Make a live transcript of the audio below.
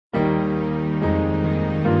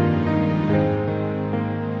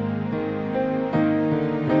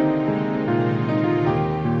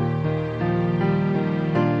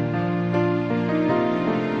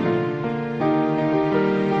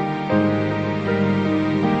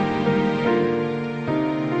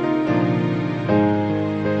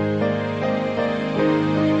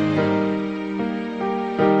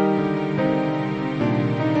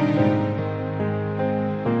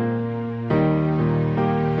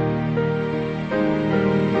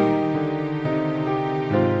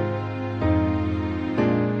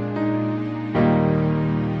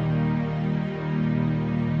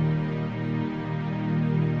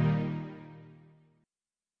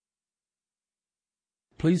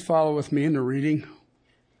Please follow with me in the reading of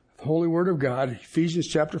the Holy Word of God, Ephesians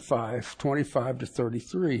chapter 5, 25 to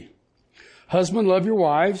 33. Husband, love your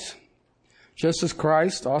wives, just as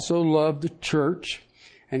Christ also loved the church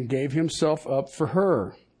and gave himself up for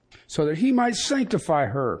her, so that he might sanctify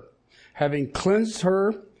her, having cleansed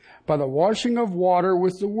her by the washing of water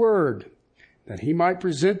with the word, that he might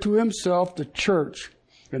present to himself the church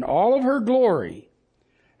in all of her glory,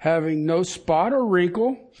 having no spot or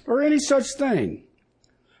wrinkle or any such thing,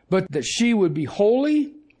 but that she would be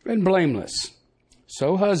holy and blameless.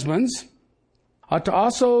 So husbands ought to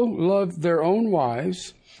also love their own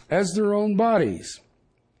wives as their own bodies.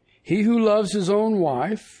 He who loves his own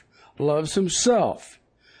wife loves himself.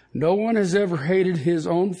 No one has ever hated his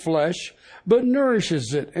own flesh, but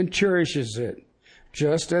nourishes it and cherishes it,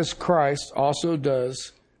 just as Christ also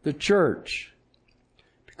does the church,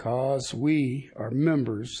 because we are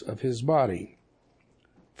members of his body.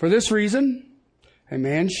 For this reason, a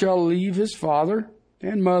man shall leave his father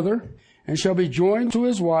and mother, and shall be joined to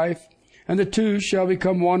his wife, and the two shall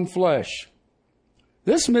become one flesh.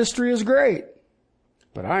 This mystery is great,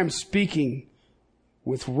 but I am speaking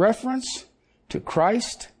with reference to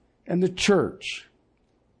Christ and the church.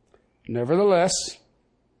 Nevertheless,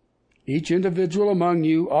 each individual among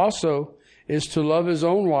you also is to love his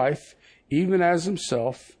own wife, even as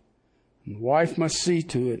himself, and the wife must see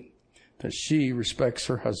to it that she respects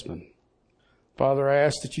her husband. Father, I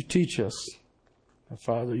ask that you teach us.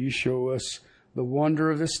 Father, you show us the wonder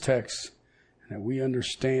of this text, and that we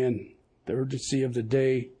understand the urgency of the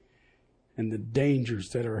day and the dangers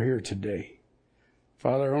that are here today.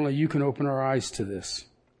 Father, only you can open our eyes to this.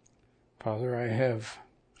 Father, I have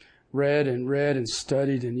read and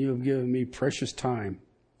studied, and you have given me precious time.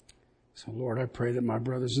 So, Lord, I pray that my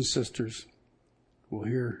brothers and sisters will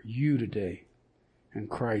hear you today and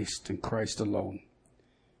Christ alone.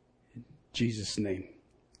 In Jesus' name,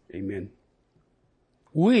 amen.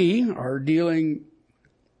 We are dealing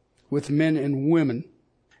with men and women,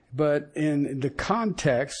 but in the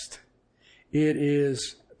context, it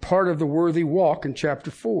is part of the worthy walk in chapter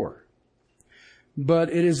 4. But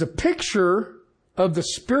it is a picture of the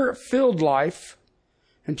Spirit-filled life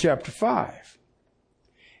in chapter 5.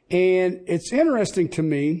 And it's interesting to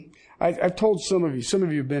me, I've told some of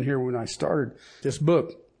you have been here when I started this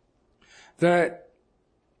book, that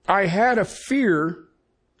I had a fear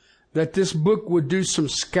that this book would do some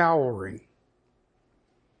scouring.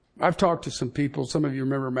 I've talked to some people, some of you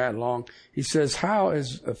remember Matt Long. He says, how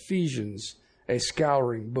is Ephesians a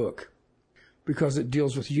scouring book? Because it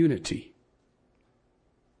deals with unity.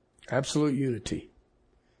 Absolute unity.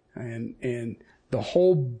 And the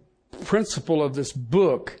whole principle of this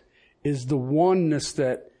book is the oneness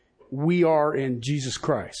that we are in Jesus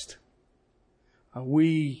Christ.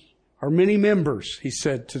 We are many members, he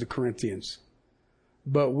said to the Corinthians,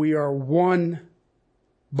 but we are one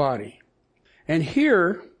body. And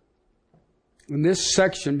here, in this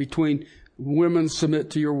section between women submit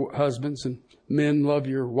to your husbands and men love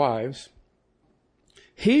your wives,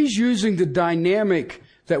 he's using the dynamic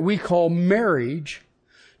that we call marriage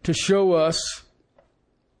to show us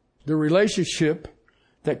the relationship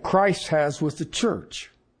that Christ has with the church.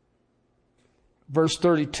 Verse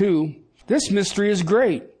 32, this mystery is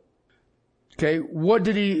great. Okay, what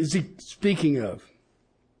is he speaking of?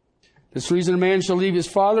 This reason a man shall leave his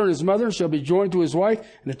father and his mother and shall be joined to his wife,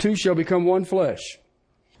 and the two shall become one flesh.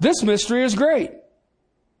 This mystery is great.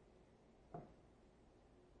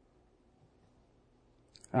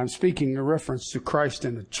 I'm speaking in reference to Christ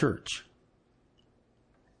and the church.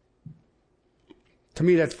 To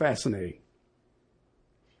me, that's fascinating.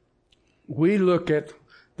 We look at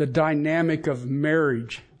the dynamic of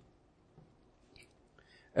marriage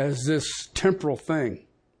as this temporal thing.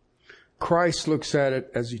 Christ looks at it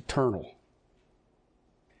as eternal.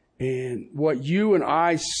 And what you and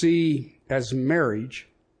I see as marriage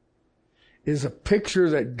is a picture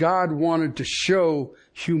that God wanted to show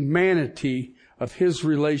humanity of his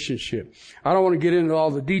relationship. I don't want to get into all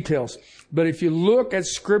the details, but if you look at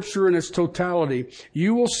Scripture in its totality,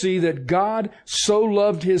 you will see that God so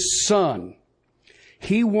loved his Son.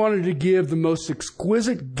 He wanted to give the most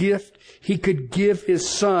exquisite gift he could give his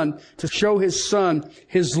Son to show his Son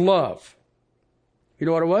his love. You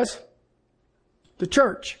know what it was? The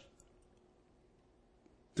church.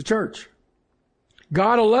 The church.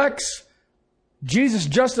 God elects, Jesus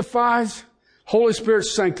justifies, Holy Spirit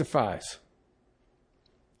sanctifies.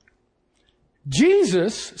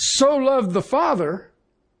 Jesus so loved the Father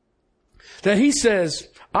that he says,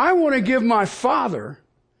 I want to give my Father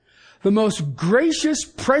the most gracious,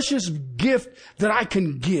 precious gift that I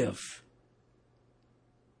can give.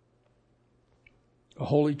 A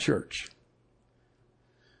holy church.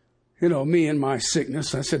 me and my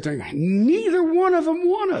sickness. I said to them, neither one of them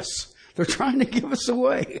want us. They're trying to give us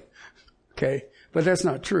away. Okay. But that's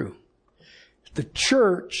not true. The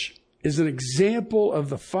church is an example of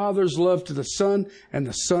the Father's love to the Son and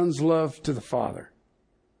the Son's love to the Father.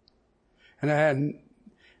 And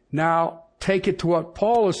now take it to what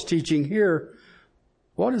Paul is teaching here.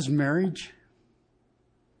 What is marriage?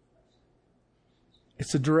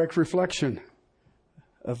 It's a direct reflection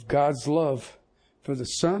of God's love for the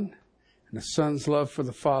Son and the Son's love for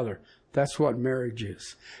the Father. That's what marriage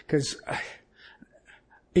is. Because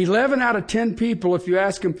 11 out of 10 people, if you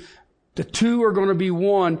ask them, the two are going to be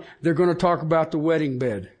one, they're going to talk about the wedding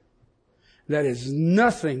bed. That has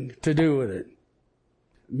nothing to do with it.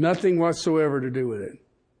 Nothing whatsoever to do with it.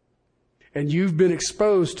 And you've been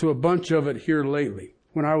exposed to a bunch of it here lately.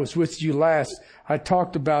 When I was with you last, I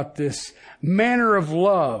talked about this manner of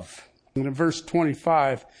love. In verse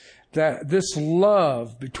 25, that this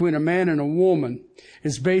love between a man and a woman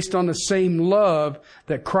is based on the same love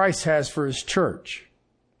that Christ has for His church.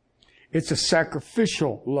 It's a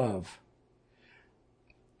sacrificial love.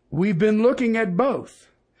 We've been looking at both.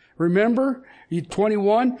 Remember,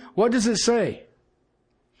 21, what does it say?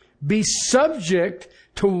 Be subject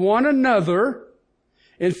to one another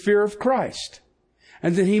in fear of Christ.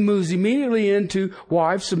 And then he moves immediately into,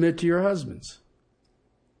 wives, submit to your husbands.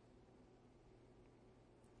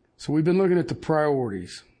 So we've been looking at the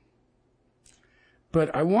priorities.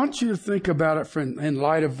 But I want you to think about it in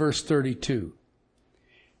light of verse 32.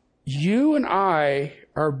 You and I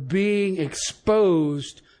are being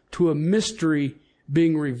exposed to a mystery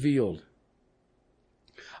being revealed.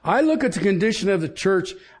 I look at the condition of the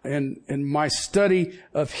church and my study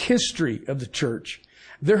of history of the church.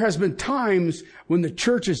 There has been times when the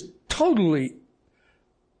church is totally,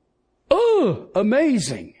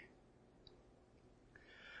 amazing.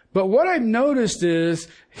 But what I've noticed is,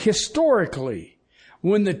 historically,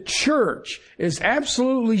 when the church is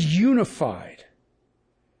absolutely unified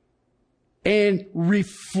and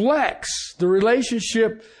reflects the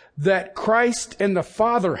relationship that Christ and the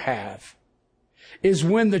Father have, is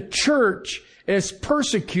when the church is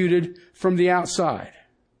persecuted from the outside.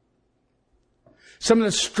 Some of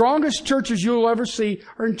the strongest churches you'll ever see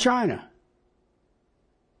are in China.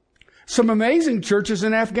 Some amazing churches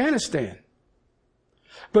in Afghanistan.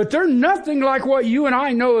 But they're nothing like what you and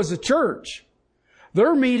I know as a church.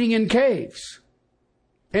 They're meeting in caves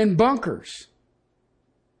and bunkers.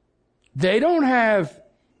 They don't have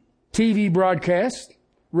TV broadcast,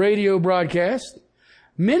 radio broadcast.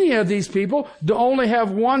 Many of these people only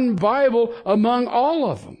have one Bible among all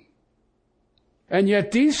of them. And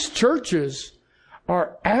yet these churches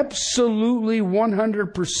are absolutely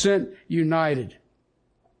 100% united.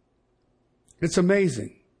 It's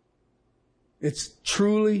amazing. It's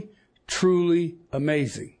truly, truly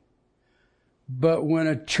amazing. But when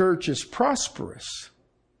a church is prosperous,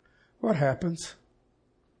 what happens?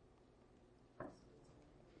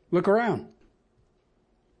 Look around.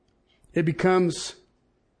 It becomes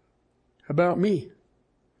about me.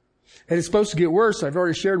 And it's supposed to get worse. I've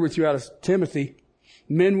already shared with you out of Timothy.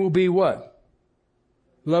 Men will be what?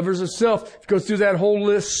 Lovers of self. If you go through that whole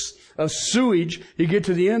list of sewage, you get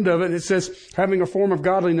to the end of it and it says, having a form of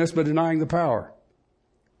godliness but denying the power.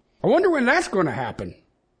 I wonder when that's going to happen.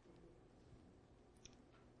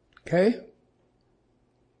 Okay?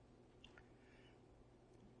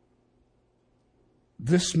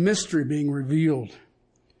 This mystery being revealed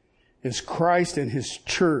is Christ and His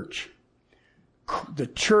church. The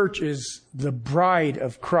church is the bride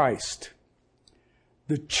of Christ.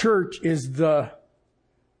 The church is the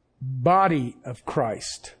body of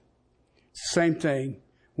Christ. It's the same thing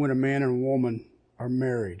when a man and a woman are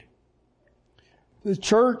married. The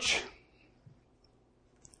church,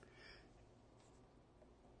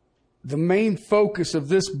 the main focus of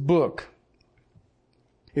this book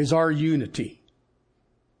is our unity.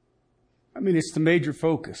 I mean, it's the major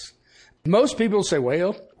focus. Most people say,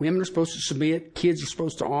 well, women are supposed to submit, kids are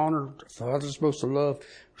supposed to honor, fathers are supposed to love,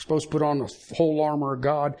 we're supposed to put on the whole armor of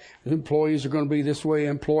God, employees are going to be this way,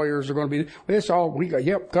 employers are going to be, well, that's all we got,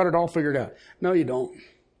 got it all figured out. No, you don't.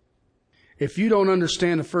 If you don't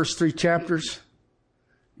understand the first 3 chapters,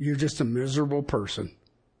 you're just a miserable person.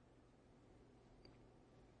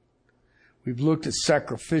 We've looked at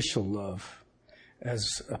sacrificial love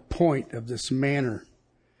as a point of this manner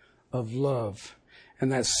of love.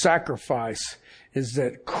 And that sacrifice is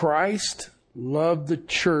that Christ loved the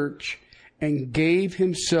church and gave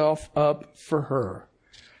Himself up for her.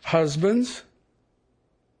 Husbands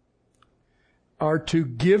are to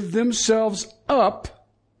give themselves up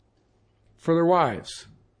for their wives.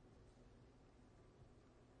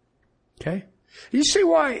 Okay? You see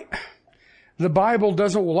why the Bible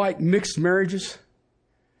doesn't like mixed marriages?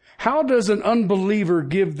 How does an unbeliever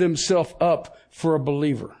give themselves up for a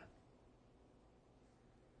believer?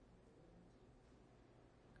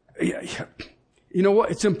 You know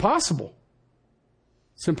what? It's impossible.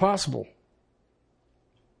 It's impossible.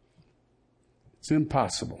 It's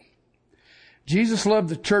impossible. Jesus loved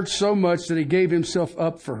the church so much that he gave himself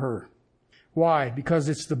up for her. Why? Because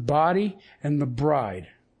it's the body and the bride.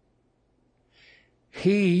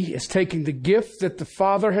 He is taking the gift that the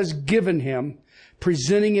Father has given him,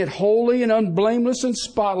 presenting it holy and unblameless and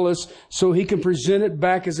spotless, so he can present it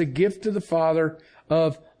back as a gift to the Father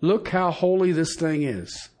of, look how holy this thing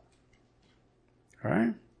is. All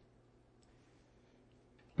right?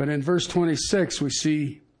 But in verse 26, we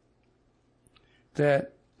see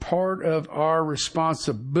that part of our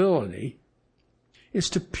responsibility is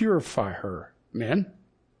to purify her. Men,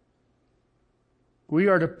 we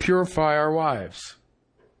are to purify our wives.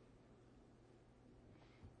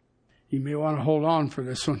 You may want to hold on for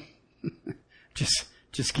this one.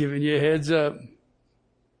 just giving you a heads up.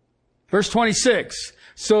 Verse 26,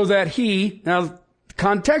 so that he, now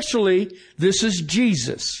contextually, this is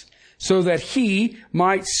Jesus, so that he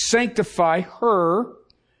might sanctify her,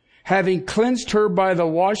 having cleansed her by the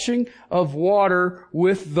washing of water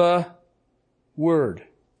with the word.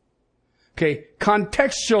 Okay,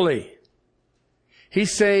 contextually,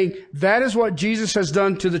 he's saying that is what Jesus has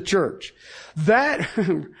done to the church. That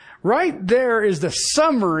right there is the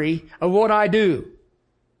summary of what I do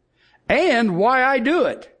and why I do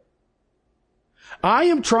it. I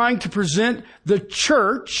am trying to present the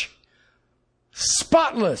church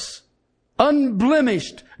spotless,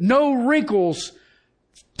 unblemished, no wrinkles,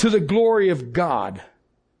 to the glory of God.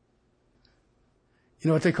 You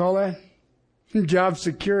know what they call that? Job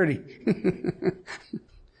security.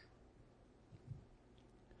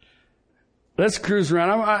 Let's cruise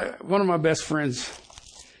around. One of my best friends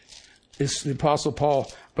is the Apostle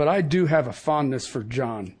Paul, but I do have a fondness for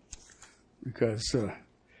John, because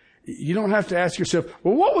you don't have to ask yourself,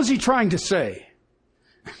 well, what was he trying to say?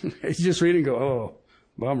 You just read and go, oh,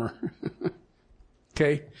 bummer.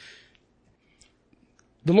 Okay.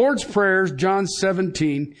 The Lord's Prayer, John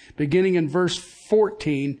 17, beginning in verse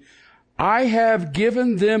 14, I have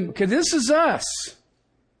given them, okay, this is us.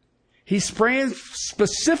 He's praying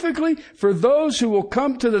specifically for those who will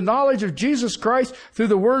come to the knowledge of Jesus Christ through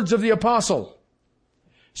the words of the apostle.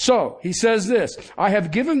 So, he says this, I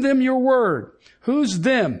have given them your word. Who's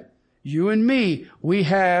them? You and me. We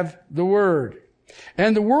have the word.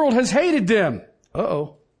 And the world has hated them.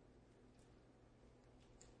 Uh-oh.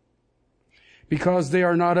 Because they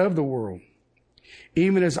are not of the world,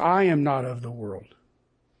 even as I am not of the world.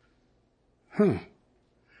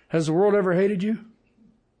 Has the world ever hated you?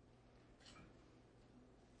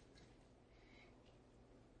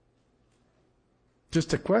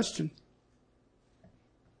 Just a question.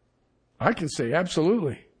 I can say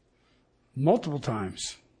absolutely. Multiple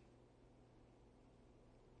times.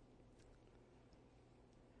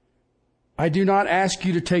 I do not ask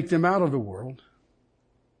you to take them out of the world,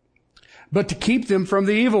 but to keep them from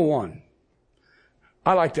the evil one.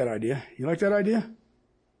 I like that idea. You like that idea?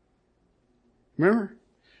 Remember?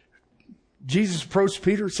 Jesus approached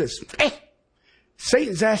Peter and says, hey,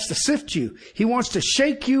 Satan's asked to sift you. He wants to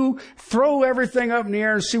shake you, throw everything up in the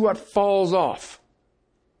air and see what falls off.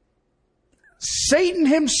 Satan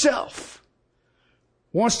himself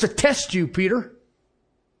wants to test you, Peter.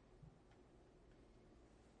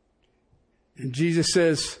 And Jesus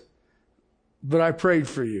says, but I prayed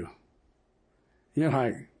for you. You're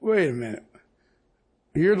like, wait a minute.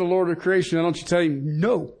 You're the Lord of creation. Why don't you tell him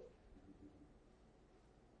no?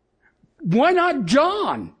 Why not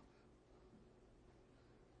John?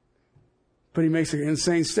 But he makes an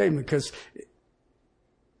insane statement, because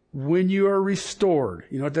when you are restored,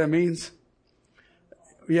 you know what that means?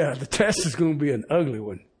 Yeah, the test is going to be an ugly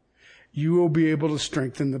one. You will be able to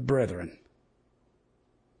strengthen the brethren.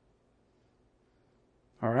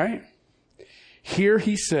 All right? Here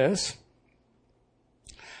he says,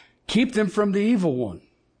 keep them from the evil one.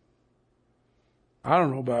 I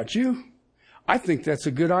don't know about you. I think that's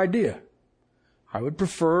a good idea. I would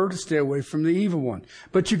prefer to stay away from the evil one.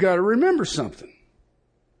 But you got to remember something.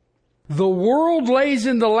 The world lays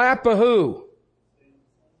in the lap of who?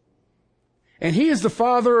 And he is the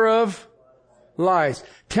father of lies.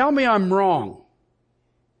 Tell me I'm wrong.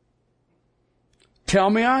 Tell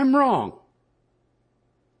me I'm wrong.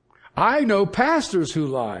 I know pastors who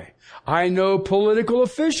lie. I know political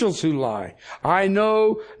officials who lie. I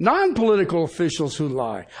know non-political officials who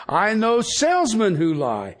lie. I know salesmen who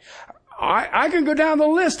lie. I can go down the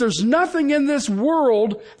list. There's nothing in this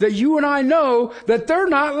world that you and I know that they're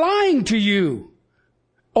not lying to you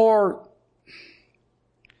or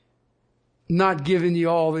not giving you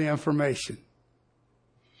all the information,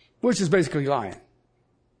 which is basically lying.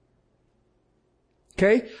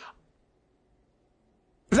 Okay?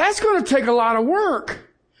 That's going to take a lot of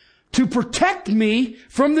work to protect me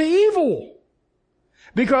from the evil.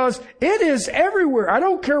 Because it is everywhere. I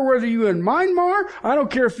don't care whether you're in Myanmar. I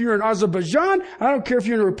don't care if you're in Azerbaijan. I don't care if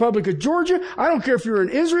you're in the Republic of Georgia. I don't care if you're in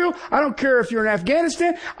Israel. I don't care if you're in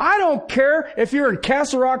Afghanistan. I don't care if you're in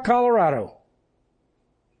Castle Rock, Colorado.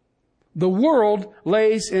 The world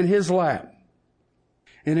lays in His lap.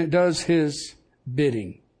 And it does His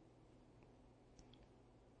bidding.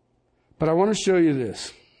 But I want to show you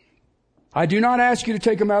this. I do not ask you to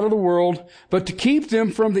take them out of the world, but to keep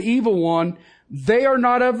them from the evil one. They are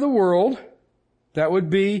not of the world. That would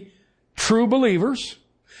be true believers.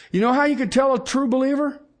 You know how you can tell a true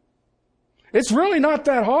believer? It's really not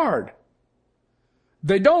that hard.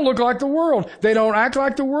 They don't look like the world. They don't act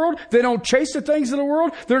like the world. They don't chase the things of the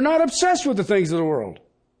world. They're not obsessed with the things of the world.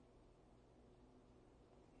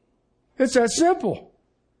 It's that simple.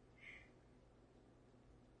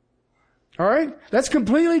 All right? That's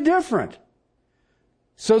completely different.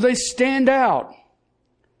 So they stand out.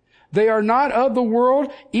 They are not of the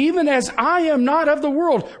world, even as I am not of the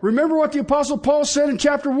world. Remember what the Apostle Paul said in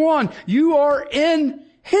chapter 1. You are in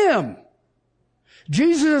Him.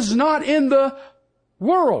 Jesus is not in the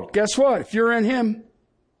world. Guess what? If you're in Him,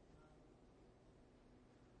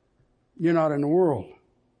 you're not in the world.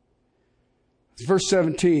 Verse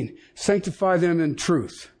 17. Sanctify them in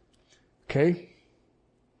truth. Okay?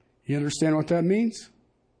 You understand what that means?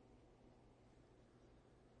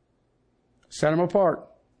 Set them apart.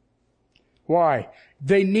 Why?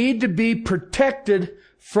 They need to be protected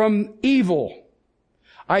from evil.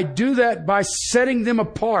 I do that by setting them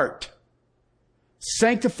apart.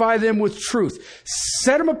 Sanctify them with truth.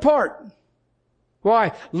 Set them apart.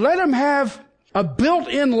 Why? Let them have a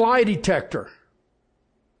built-in lie detector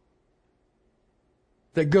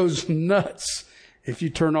that goes nuts if you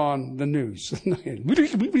turn on the news.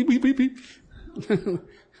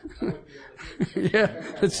 Yeah,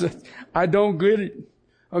 I don't get it.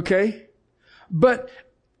 Okay? But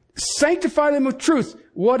sanctify them with truth.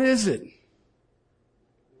 What is it?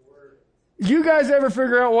 You guys ever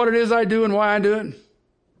figure out what it is I do and why I do it?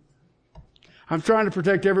 I'm trying to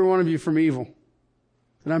protect every one of you from evil.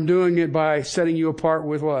 And I'm doing it by setting you apart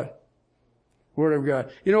with what? Word of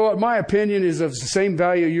God. You know what? My opinion is of the same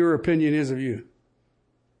value your opinion is of you.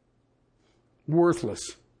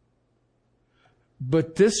 Worthless.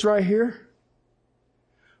 But this right here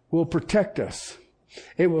will protect us.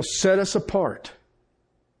 It will set us apart.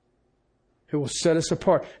 It will set us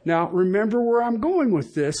apart. Now, remember where I'm going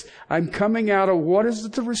with this. I'm coming out of what is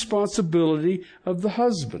the responsibility of the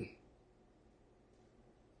husband.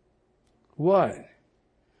 What?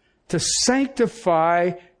 To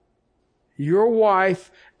sanctify your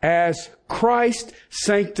wife as Christ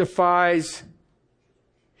sanctifies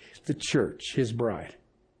the church, His bride.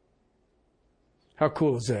 How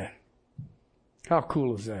cool is that? How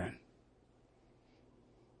cool is that?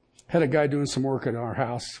 Had a guy doing some work at our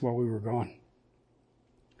house while we were gone.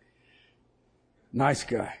 Nice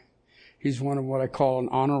guy. He's one of what I call an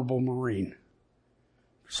honorable Marine.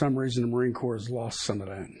 For some reason, the Marine Corps has lost some of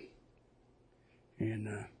that.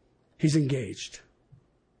 And he's engaged.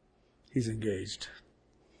 He's engaged.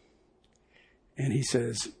 And he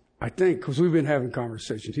says, I think, because we've been having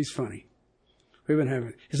conversations. He's funny.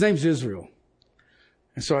 His name's Israel.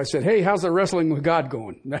 And so I said, hey, how's the wrestling with God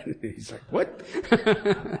going? He's like, what?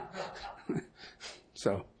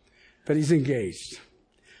 But he's engaged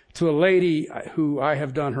to a lady who I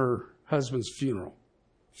have done her husband's funeral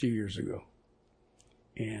a few years ago.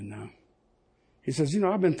 And he says,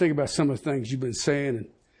 I've been thinking about some of the things you've been saying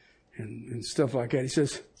and stuff like that. He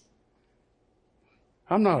says,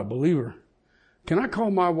 I'm not a believer. Can I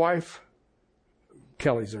call my wife,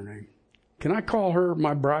 Kelly's her name, can I call her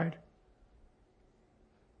my bride?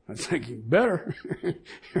 I was thinking, better.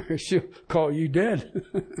 She'll call you dead.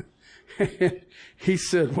 He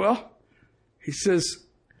said,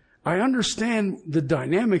 I understand the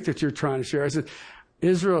dynamic that you're trying to share. I said,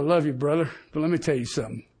 Israel, I love you, brother, but let me tell you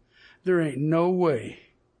something. There ain't no way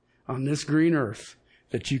on this green earth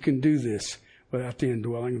that you can do this without the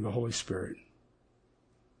indwelling of the Holy Spirit.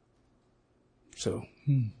 So,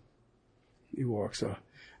 he walks off.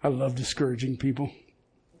 I love discouraging people.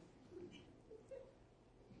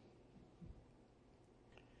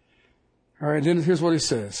 All right, then here's what he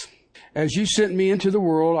says. As you sent me into the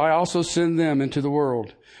world, I also send them into the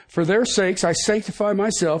world. For their sakes, I sanctify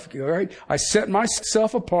myself, all right? I set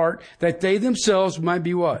myself apart that they themselves might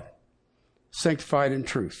be what? Sanctified in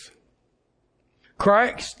truth.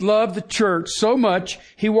 Christ loved the church so much,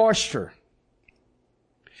 He washed her.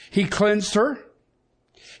 He cleansed her.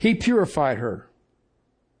 He purified her.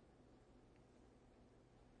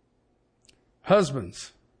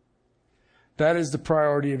 Husbands, that is the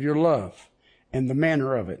priority of your love and the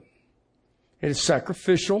manner of it. It is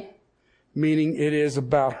sacrificial, meaning it is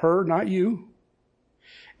about her, not you.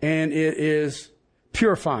 And it is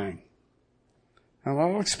purifying. Now,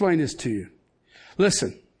 I'll explain this to you.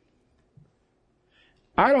 Listen,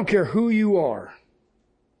 I don't care who you are.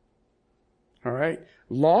 All right?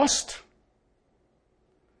 Lost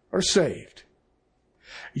or saved.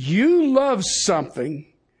 You love something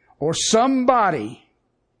or somebody,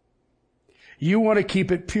 you want to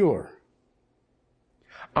keep it pure.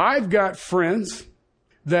 I've got friends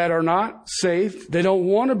that are not saved. They don't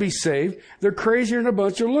want to be saved. They're crazier than a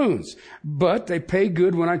bunch of loons. But they pay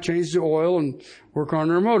good when I change the oil and work on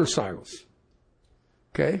their motorcycles.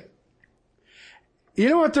 Okay? You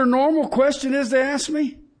know what their normal question is they ask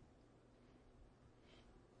me?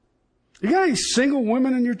 You got any single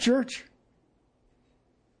women in your church?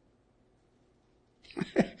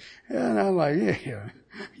 And I'm like, yeah,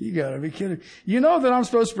 you got to be kidding. You know that I'm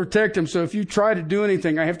supposed to protect them, so if you try to do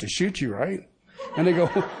anything, I have to shoot you, right? And they go,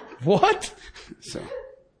 what? So,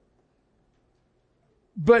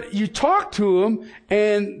 but you talk to them,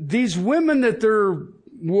 and these women that they're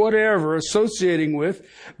whatever associating with,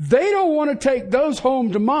 they don't want to take those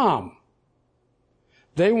home to mom.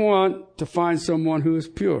 They want to find someone who is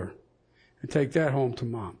pure and take that home to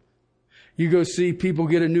mom. You go see people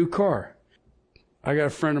get a new car. I got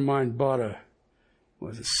a friend of mine bought a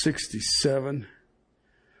 67?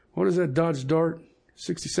 What is that Dodge Dart?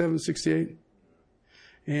 67, 68?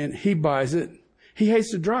 And he buys it. He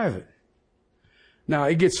hates to drive it. Now,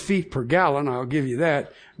 it gets feet per gallon, I'll give you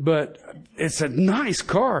that, but it's a nice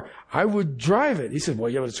car. I would drive it. He said,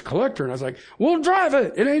 well, yeah, but it's a collector. And I was like, well, drive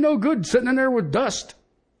it. It ain't no good sitting in there with dust.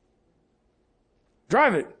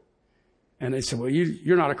 Drive it. And they said, well,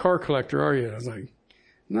 you're not a car collector, are you? I was like,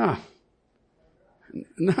 no.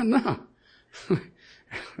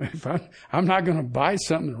 I'm not going to buy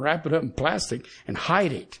something and wrap it up in plastic and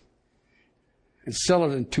hide it and sell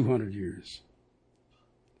it in 200 years.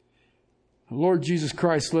 The Lord Jesus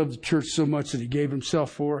Christ loved the church so much that He gave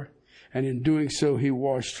Himself for her. And in doing so, He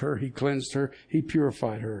washed her, He cleansed her, He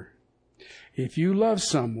purified her. If you love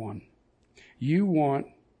someone, you want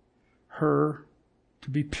her to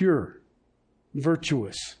be pure,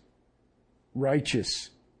 virtuous, righteous.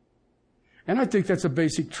 And I think that's a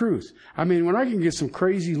basic truth. I mean, when I can get some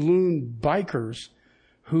crazy loon bikers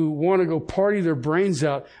who want to go party their brains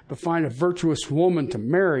out but find a virtuous woman to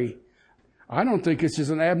marry, I don't think it's just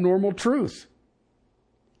an abnormal truth.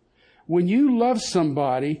 When you love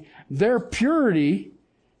somebody, their purity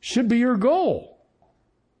should be your goal.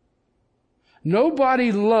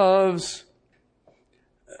 Nobody loves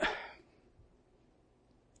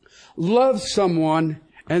someone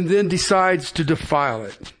and then decides to defile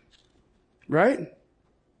it. Right?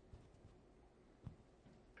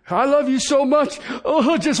 I love you so much.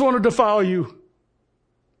 Oh, I just want to defile you.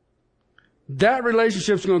 That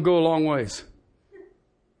relationship's going to go a long ways.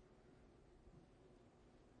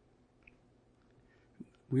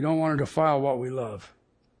 We don't want to defile what we love.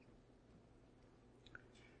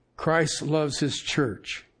 Christ loves His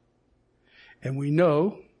church. And we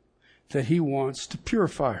know that He wants to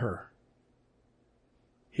purify her.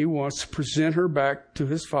 He wants to present her back to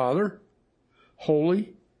His Father,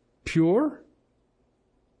 holy, pure,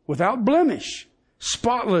 without blemish,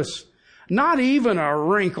 spotless, not even a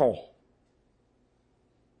wrinkle.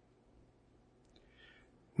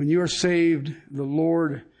 When you are saved, the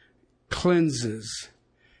Lord cleanses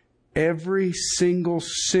every single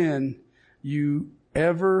sin you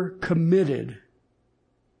ever committed,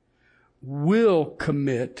 will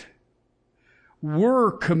commit,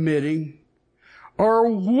 were committing, or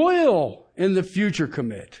will in the future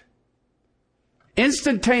commit.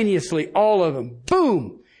 Instantaneously, all of them.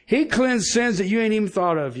 Boom! He cleansed sins that you ain't even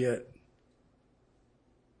thought of yet.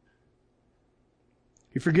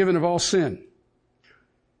 You're forgiven of all sin.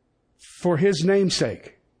 For His name's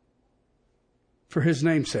sake. For His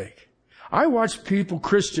name's sake. I watch people,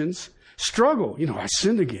 Christians, struggle. You know, I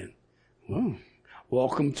sinned again. Well,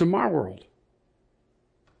 welcome to my world.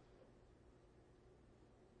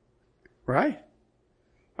 Right?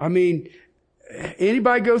 I mean,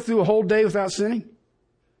 anybody go through a whole day without sinning?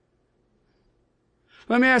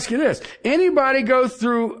 Let me ask you this. Anybody go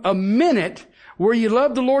through a minute where you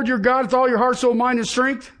love the Lord your God with all your heart, soul, mind, and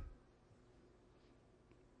strength.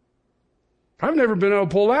 I've never been able to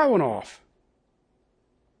pull that one off.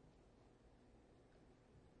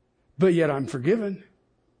 But yet I'm forgiven.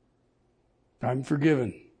 I'm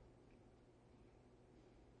forgiven.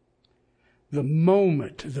 The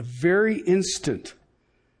moment, the very instant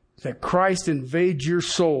that Christ invades your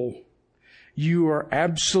soul, you are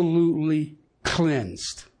absolutely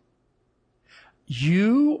cleansed.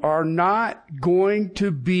 You are not going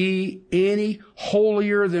to be any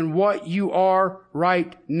holier than what you are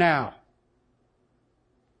right now.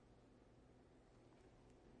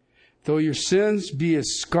 Though your sins be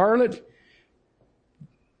as scarlet,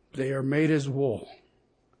 they are made as wool.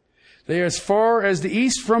 They are as far as the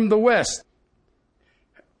east from the west.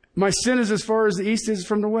 My sin is as far as the east is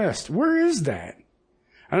from the west. Where is that?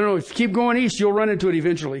 I don't know. If you keep going east, you'll run into it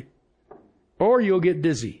eventually. Or you'll get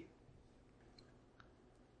dizzy.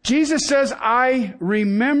 Jesus says, I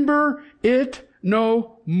remember it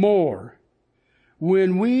no more.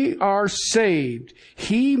 When we are saved,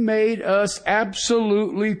 He made us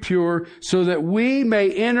absolutely pure so that we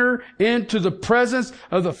may enter into the presence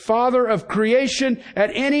of the Father of creation at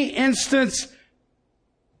any instance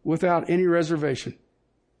without any reservation.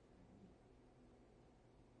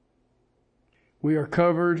 We are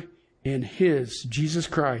covered in His, Jesus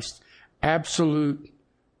Christ, absolute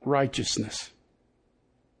righteousness.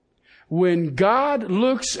 When God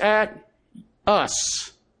looks at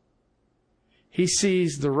us, He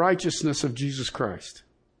sees the righteousness of Jesus Christ.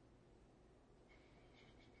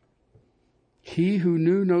 He who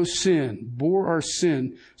knew no sin bore our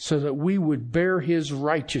sin so that we would bear His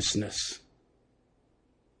righteousness.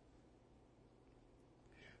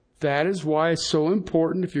 That is why it's so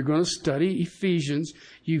important, if you're going to study Ephesians,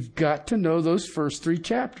 you've got to know those first 3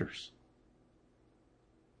 chapters.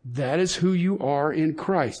 That is who you are in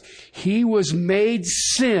Christ. He was made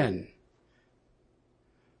sin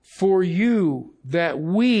for you that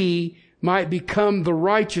we might become the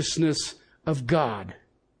righteousness of God.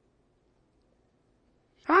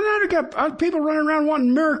 I know got people running around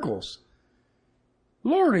wanting miracles.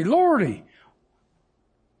 Lordy, Lordy.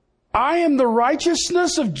 I am the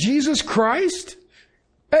righteousness of Jesus Christ?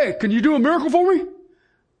 Hey, can you do a miracle for me?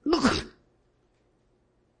 Look.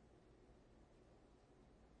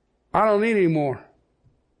 I don't need any more.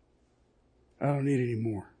 I don't need any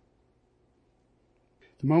more.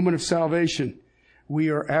 The moment of salvation, we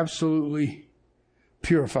are absolutely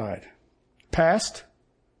purified. Past,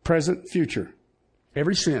 present, future.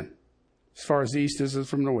 Every sin, as far as the east is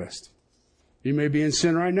from the west. You may be in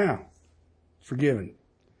sin right now. Forgiven.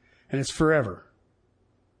 And it's forever.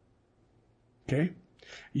 Okay?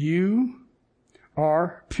 You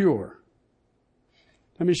are pure.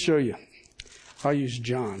 Let me show you. I'll use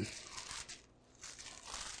John.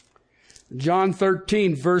 John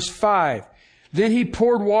 13, verse 5. Then He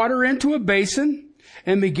poured water into a basin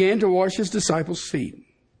and began to wash His disciples' feet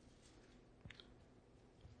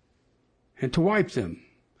and to wipe them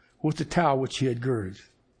with the towel which He had girded.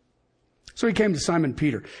 So He came to Simon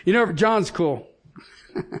Peter. You know, John's cool.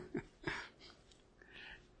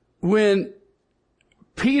 When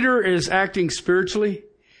Peter is acting spiritually,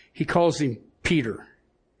 he calls him Peter.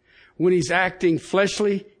 When he's acting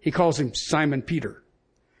fleshly, he calls him Simon Peter.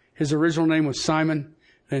 His original name was Simon,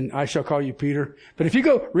 and I shall call you Peter. But if you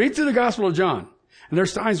go read through the Gospel of John, and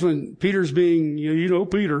there's times when Peter's being,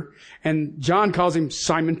 Peter, and John calls him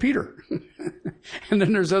Simon Peter. And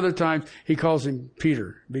then there's other times he calls him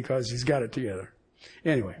Peter because he's got it together.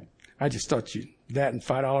 Anyway, I just thought that and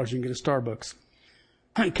 $5 you can get a Starbucks.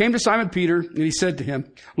 He came to Simon Peter and he said to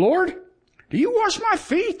him, Lord, do you wash my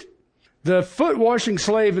feet? The foot washing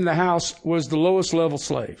slave in the house was the lowest level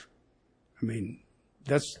slave. I mean,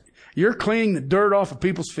 you're cleaning the dirt off of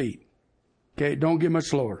people's feet. Okay. Don't get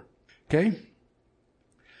much lower. Okay.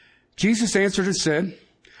 Jesus answered and said,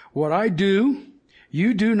 what I do,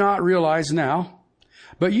 you do not realize now,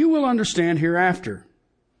 but you will understand hereafter.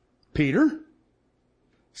 Peter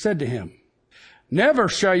said to him, never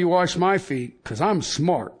shall you wash my feet, because I'm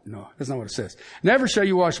smart. No, that's not what it says. Never shall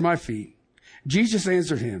you wash my feet. Jesus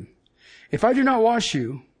answered him, if I do not wash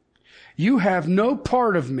you, you have no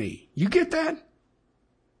part of me. You get that?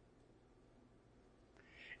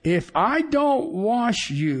 If I don't wash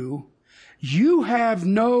you, you have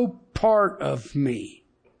no part of me.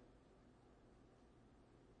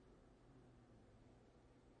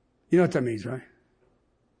 You know what that means, right?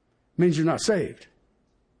 It means you're not saved.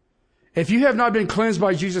 If you have not been cleansed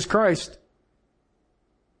by Jesus Christ,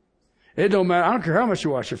 it don't matter. I don't care how much you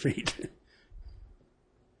wash your feet.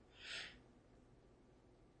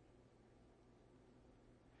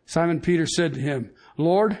 Simon Peter said to him,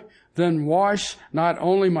 Lord, then wash not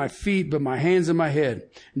only my feet, but my hands and my head.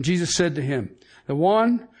 And Jesus said to him, the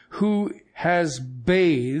one who has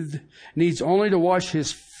bathed needs only to wash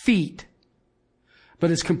his feet,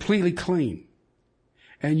 but is completely clean.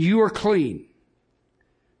 And you are clean,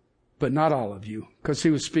 but not all of you. Because he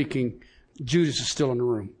was speaking, Judas is still in the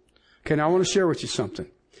room. Okay, now I want to share with you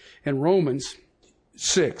something. In Romans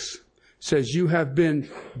 6 says, you have been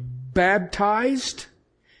baptized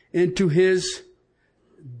into his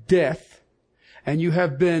death, and you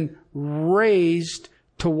have been raised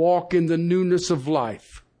to walk in the newness of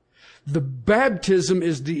life. The baptism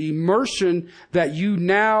is the immersion that you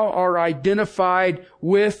now are identified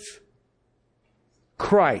with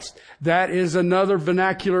Christ. That is another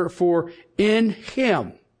vernacular for in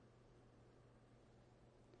him.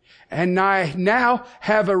 And I now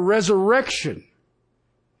have a resurrection.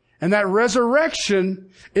 And that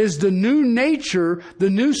resurrection is the new nature,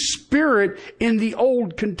 the new spirit in the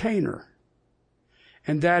old container.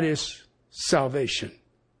 And that is salvation.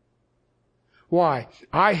 Why?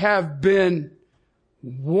 I have been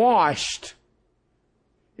washed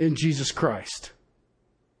in Jesus Christ.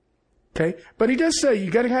 Okay? But he does say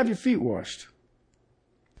you got to have your feet washed.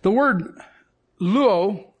 The word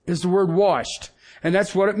luo is the word washed. And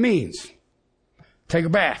that's what it means. Take a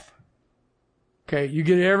bath. Okay, you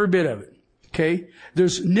get every bit of it. Okay,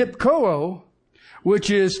 there's nipkoa, which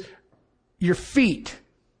is your feet,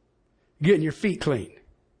 getting your feet clean.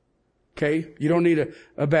 Okay, you don't need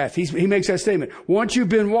a bath. He makes that statement. Once you've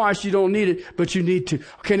been washed, you don't need it, but you need to.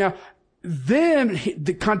 Okay, now, then,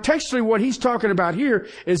 contextually what he's talking about here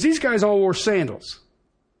is these guys all wore sandals.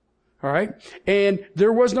 All right, and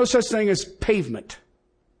there was no such thing as pavement.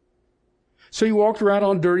 So you walked around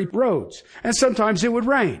on dirty roads, and sometimes it would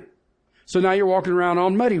rain. So now you're walking around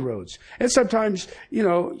on muddy roads. And sometimes,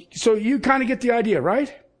 so you kind of get the idea,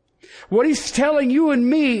 right? What he's telling you and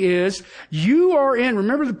me is, you are in,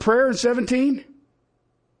 remember the prayer in 17?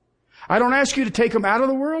 I don't ask you to take them out of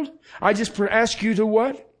the world. I just ask you to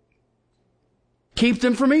what? Keep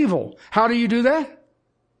them from evil. How do you do that?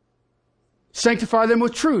 Sanctify them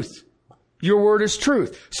with truth. Your word is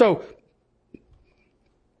truth. So,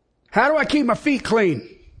 how do I keep my feet clean?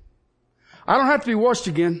 I don't have to be washed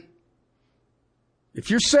again. If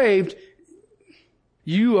you're saved,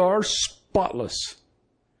 you are spotless.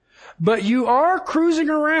 But you are cruising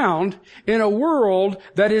around in a world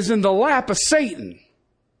that is in the lap of Satan.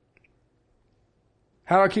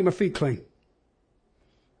 How do I keep my feet clean?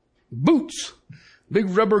 Boots. Big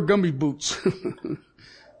rubber gummy boots.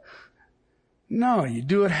 No, you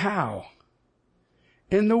do it how?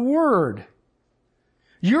 In the Word.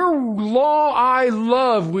 Your law I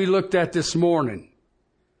love, we looked at this morning.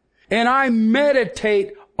 And I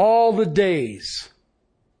meditate all the days.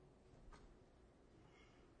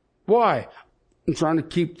 Why? I'm trying to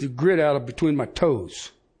keep the grit out of between my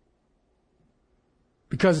toes.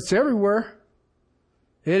 Because it's everywhere.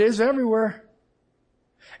 It is everywhere.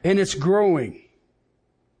 And it's growing.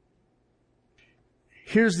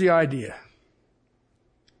 Here's the idea.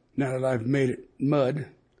 Now that I've made it mud.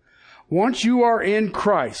 Once you are in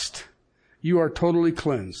Christ, you are totally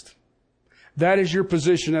cleansed. That is your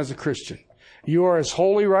position as a Christian. You are as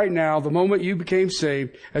holy right now, the moment you became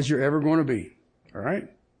saved, as you're ever going to be. All right?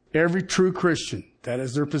 Every true Christian, that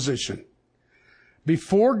is their position.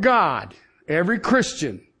 Before God, every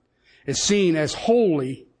Christian is seen as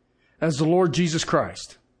holy as the Lord Jesus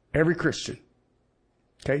Christ. Every Christian.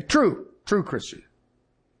 Okay? True Christian.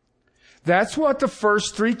 That's what the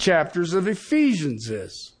first 3 chapters of Ephesians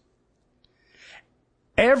is.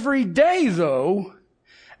 Every day, though,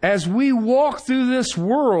 as we walk through this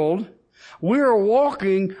world, we are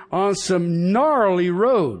walking on some gnarly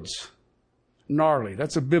roads. Gnarly,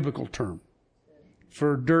 that's a biblical term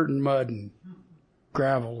for dirt and mud and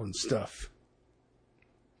gravel and stuff.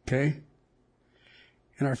 Okay?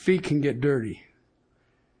 And our feet can get dirty.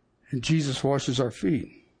 And Jesus washes our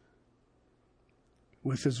feet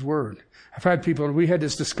with His Word. I've had people, we had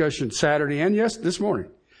this discussion Saturday and yes, this morning.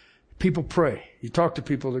 People pray. You talk to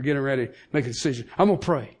people, they're getting ready to make a decision. I'm going to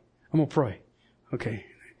pray. I'm going to pray. Okay.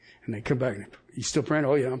 And they come back and you still praying?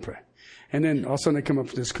 Oh yeah, I'm praying. And then all of a sudden they come up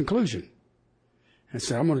with this conclusion. And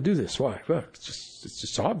say, I'm going to do this. Why? Well, it's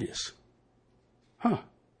just obvious. Huh.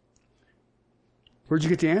 Where'd you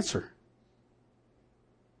get the answer?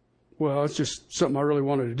 Well, it's just something I really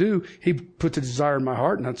wanted to do. He put the desire in my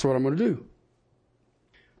heart, and that's what I'm going to do.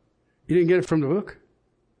 You didn't get it from the book?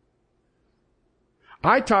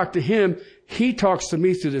 I talk to him. He talks to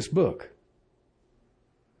me through this book.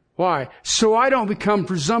 Why? So I don't become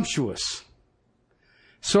presumptuous.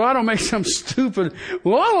 So I don't make some stupid,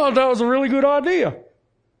 well, I thought that was a really good idea.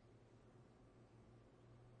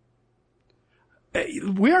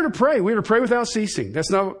 We are to pray. We are to pray without ceasing.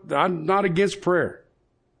 I'm not against prayer.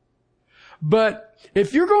 But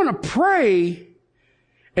if you're going to pray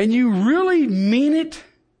and you really mean it,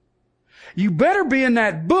 you better be in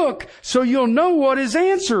that book so you'll know what his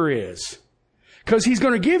answer is. Because he's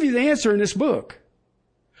going to give you the answer in this book.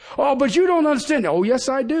 Oh, but you don't understand. Oh, yes,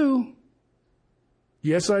 I do.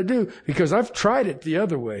 Yes, I do. Because I've tried it the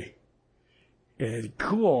other way. And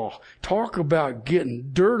cool. Talk about getting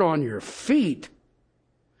dirt on your feet.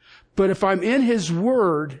 But if I'm in his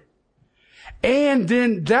word, and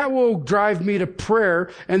then that will drive me to prayer,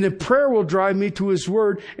 and then prayer will drive me to his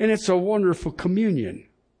word, and it's a wonderful communion.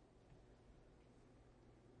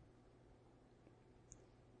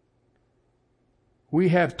 We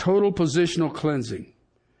have total positional cleansing.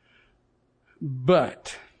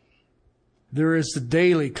 But there is the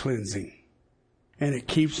daily cleansing. And it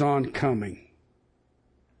keeps on coming.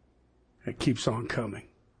 It keeps on coming.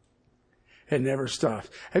 It never stops.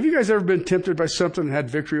 Have you guys ever been tempted by something and had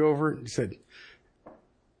victory over it? And said,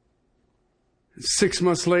 6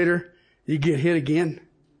 months later, you get hit again?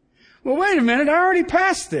 Well, wait a minute. I already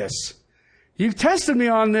passed this. You tested me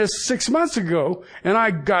on this 6 months ago, and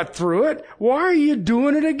I got through it. Why are you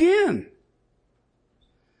doing it again?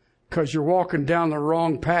 Because you're walking down the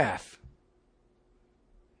wrong path.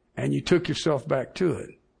 And you took yourself back to it.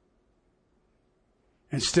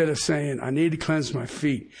 Instead of saying, I need to cleanse my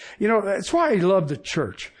feet. You know, that's why I love the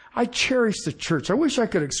church. I cherish the church. I wish I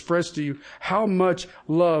could express to you how much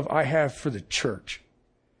love I have for the church.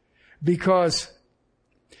 Because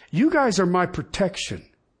you guys are my protection.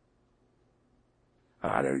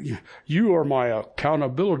 You are my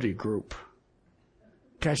accountability group.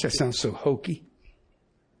 Gosh, that sounds so hokey.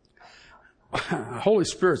 Holy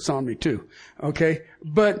Spirit's on me too. Okay.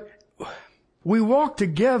 But we walk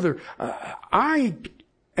together. I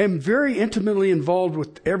am very intimately involved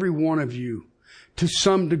with every one of you to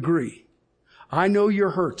some degree. I know your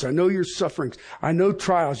hurts. I know your sufferings. I know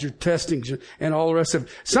trials, your testings, and all the rest of it.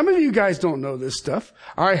 Some of you guys don't know this stuff.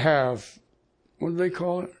 I have, what do they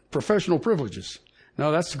call it? Professional privileges.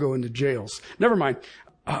 No, that's to go into jails. Never mind.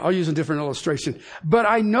 I'll use a different illustration. But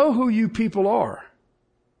I know who you people are.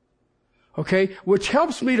 Okay? Which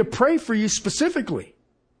helps me to pray for you specifically.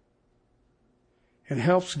 And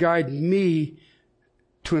helps guide me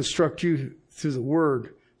to instruct you through the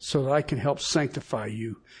Word so that I can help sanctify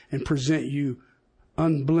you and present you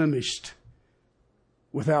unblemished,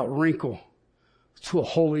 without wrinkle, to a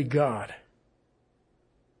holy God.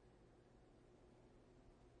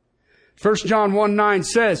 1 John 1:9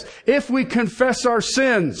 says, if we confess our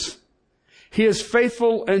sins, He is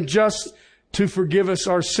faithful and just to forgive us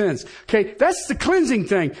our sins. Okay, that's the cleansing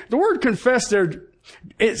thing. The word confess there,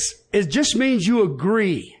 it just means you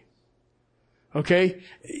agree. Okay?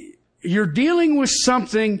 You're dealing with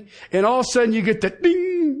something and all of a sudden you get the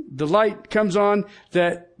ding, the light comes on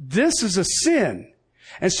that this is a sin.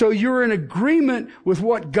 And so you're in agreement with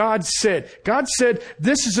what God said. God said,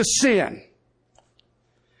 this is a sin.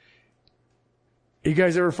 You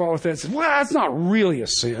guys ever fall with that and say, well, that's not really a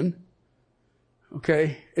sin.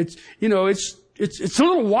 Okay? It's a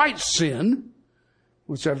little white sin,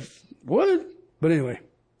 which would, but anyway.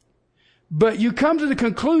 But you come to the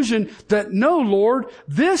conclusion that no, Lord,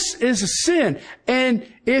 this is a sin. And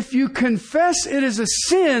if you confess it is a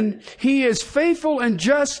sin, He is faithful and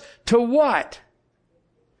just to what?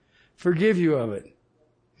 Forgive you of it.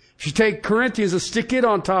 If you take Corinthians and stick it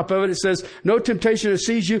on top of it, it says, no temptation has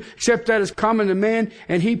seized you except that is common to man,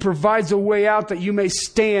 and He provides a way out that you may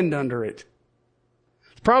stand under it.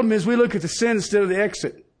 The problem is we look at the sin instead of the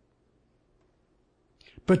exit.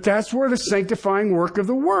 But that's where the sanctifying work of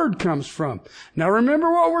the Word comes from. Now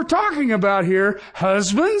remember what we're talking about here.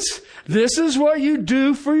 Husbands, this is what you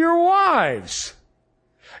do for your wives.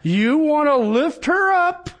 You want to lift her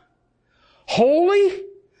up, holy,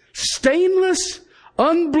 stainless,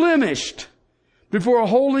 unblemished, before a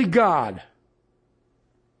holy God.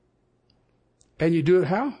 And you do it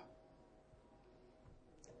how?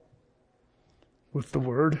 With the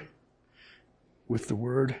Word. With the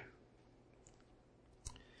Word.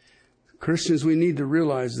 Christians, we need to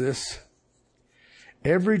realize this.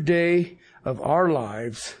 Every day of our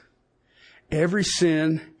lives, every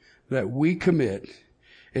sin that we commit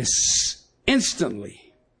is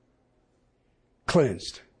instantly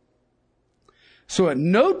cleansed. So at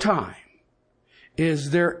no time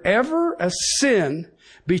is there ever a sin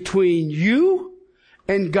between you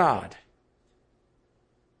and God.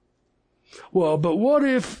 Well, but what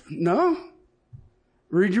if, no?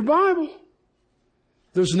 Read your Bible.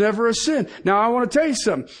 There's never a sin. Now, I want to tell you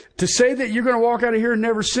something. To say that you're going to walk out of here and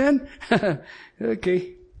never sin,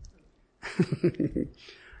 okay.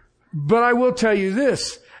 But I will tell you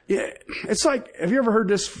this. It's like, have you ever heard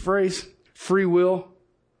this phrase? Free will?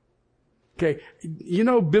 Okay. You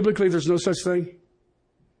know, biblically, there's no such thing.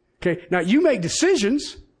 Okay. Now, you make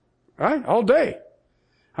decisions, right? All day.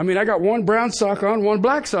 I mean, I got one brown sock on, one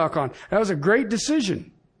black sock on. That was a great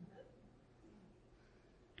decision.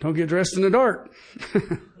 Don't get dressed in the dark.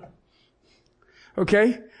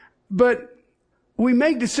 Okay? But we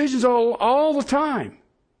make decisions all the time.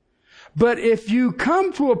 But if you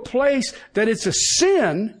come to a place that it's a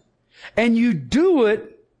sin and you do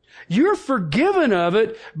it, you're forgiven of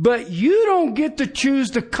it, but you don't get to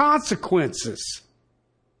choose the consequences.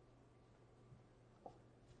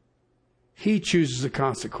 He chooses the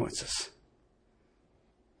consequences.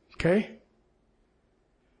 Okay?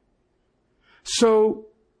 So,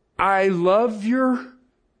 I love your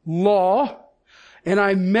law and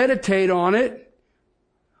I meditate on it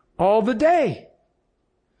all the day.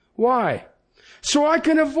 Why? So I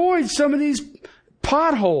can avoid some of these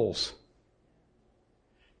potholes.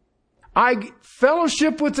 I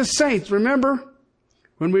fellowship with the saints. Remember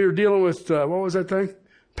when we were dealing with, what was that thing?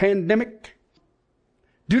 Pandemic.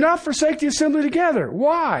 Do not forsake the assembly together.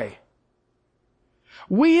 Why?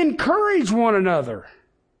 We encourage one another.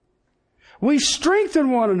 We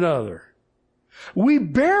strengthen one another. We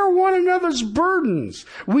bear one another's burdens.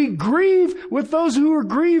 We grieve with those who are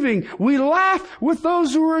grieving. We laugh with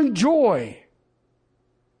those who are in joy.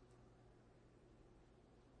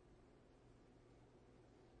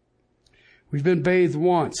 We've been bathed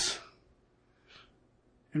once,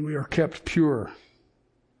 and we are kept pure.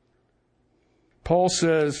 Paul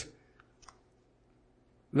says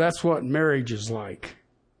that's what marriage is like.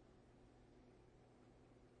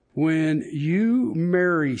 When you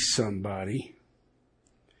marry somebody,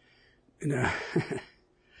 now,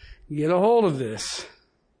 get a hold of this.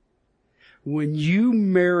 When you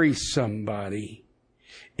marry somebody,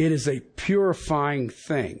 it is a purifying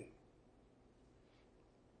thing.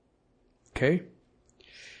 Okay?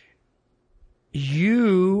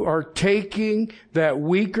 You are taking that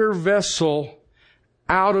weaker vessel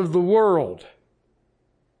out of the world.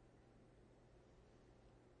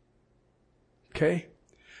 Okay?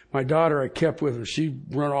 My daughter, I kept with her. She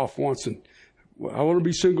run off once and, I want to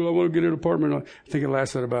be single. I want to get an apartment. I think it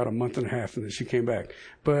lasted about a month and a half and then she came back.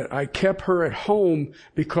 But I kept her at home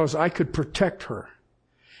because I could protect her.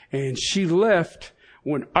 And she left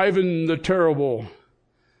when Ivan the Terrible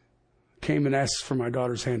came and asked for my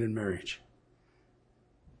daughter's hand in marriage.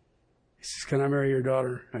 He says, can I marry your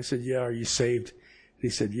daughter? I said, yeah. Are you saved? And he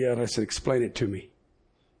said, yeah. And I said, explain it to me.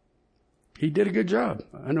 He did a good job.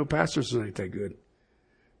 I know pastors ain't that good.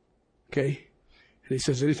 Okay. And he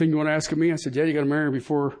says, anything you want to ask of me? I said, yeah, you got to marry her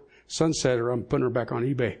before sunset or I'm putting her back on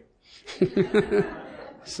eBay.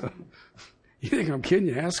 So, you think I'm kidding?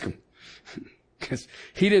 You ask him. Because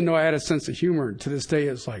he didn't know I had a sense of humor. And to this day,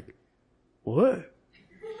 it's like, what?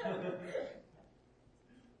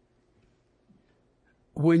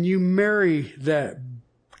 When you marry that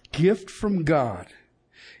gift from God,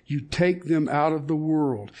 you take them out of the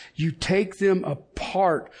world. You take them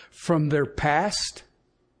apart from their past.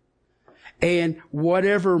 And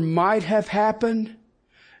whatever might have happened,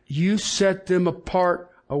 you set them apart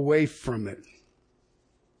away from it.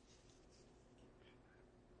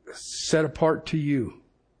 Set apart to you,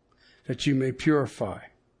 that you may purify.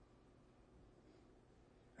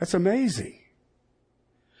 That's amazing.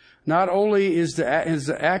 Not only is the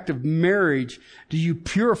act of marriage, do you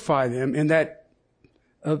purify them in that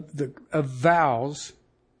of vows,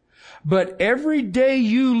 but every day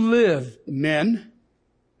you live, men,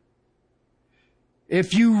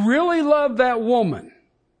 if you really love that woman,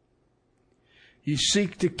 you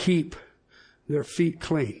seek to keep their feet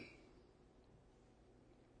clean.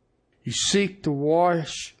 You seek to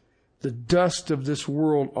wash the dust of this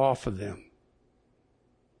world off of them.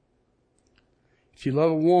 If you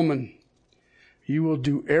love a woman, you will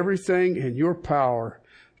do everything in your power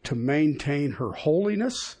to maintain her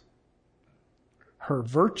holiness, her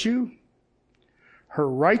virtue, her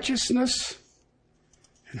righteousness,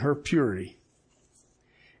 and her purity.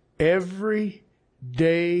 Every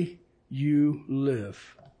day you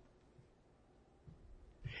live.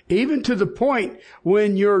 Even to the point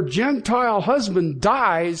when your Gentile husband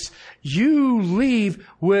dies, you leave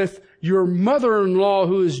with your mother-in-law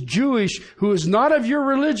who is Jewish, who is not of your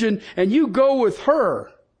religion, and you go with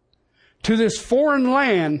her to this foreign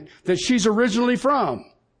land that she's originally from.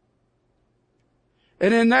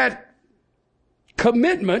 And in that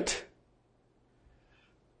commitment,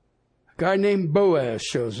 a guy named Boaz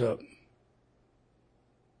shows up.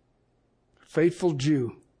 Faithful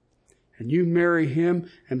Jew. And you marry him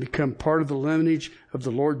and become part of the lineage of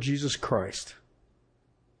the Lord Jesus Christ.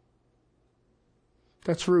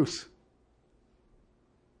 That's Ruth.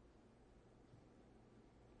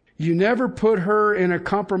 You never put her in a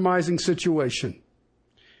compromising situation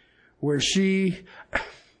where she...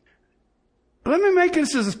 Let me make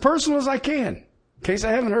this as personal as I can. In case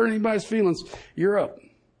I haven't hurt anybody's feelings, you're up.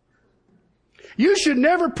 You should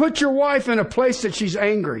never put your wife in a place that she's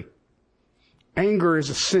angry. Anger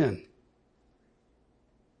is a sin.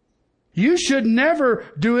 You should never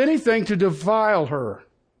do anything to defile her.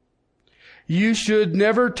 You should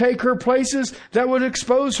never take her places that would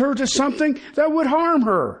expose her to something that would harm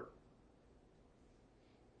her.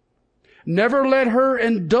 Never let her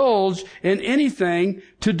indulge in anything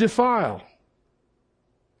to defile.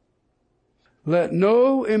 Let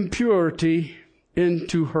no impurity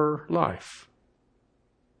into her life.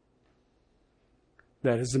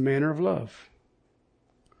 That is the manner of love.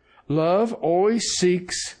 Love always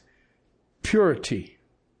seeks purity.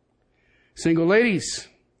 Single ladies,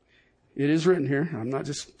 it is written here. I'm not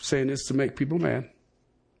just saying this to make people mad.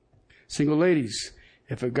 Single ladies,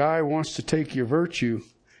 if a guy wants to take your virtue,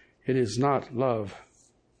 it is not love.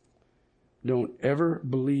 Don't ever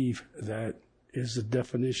believe that is the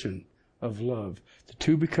definition of love. The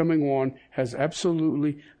two becoming one has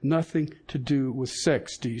absolutely nothing to do with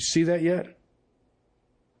sex. Do you see that yet?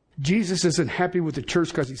 Jesus isn't happy with the church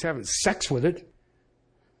because he's having sex with it.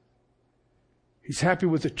 He's happy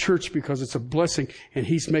with the church because it's a blessing and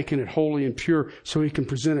he's making it holy and pure so he can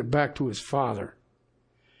present it back to his Father.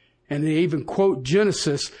 And they even quote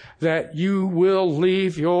Genesis that you will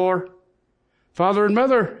leave your father and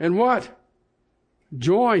mother and what?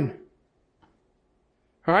 Join.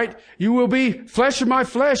 All right? You will be flesh of my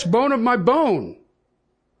flesh, bone of my bone.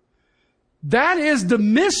 That is the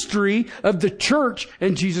mystery of the church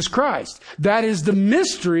and Jesus Christ. That is the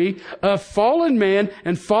mystery of fallen man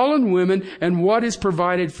and fallen women and what is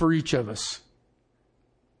provided for each of us.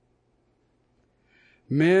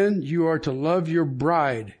 Men, you are to love your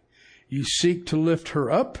bride. You seek to lift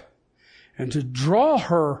her up and to draw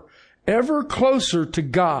her ever closer to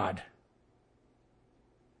God.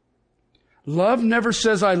 Love never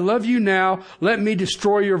says, I love you now, let me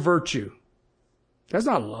destroy your virtue. That's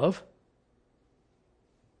not love.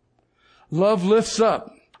 Love lifts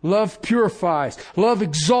up. Love purifies. Love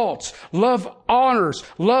exalts. Love honors.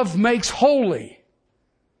 Love makes holy.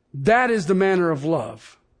 That is the manner of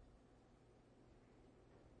love.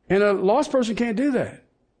 And a lost person can't do that.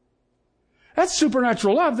 That's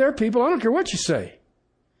supernatural love there, people. I don't care what you say.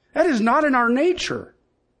 That is not in our nature.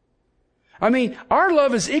 I mean, our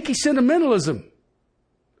love is icky sentimentalism.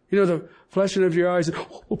 You know, the flashing of your eyes.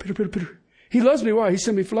 Oh, Peter. He loves me. Why? He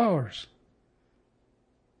sent me flowers.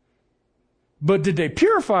 But did they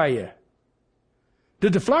purify you?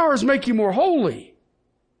 Did the flowers make you more holy?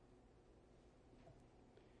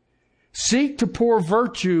 Seek to pour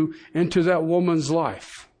virtue into that woman's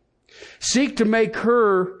life. Seek to make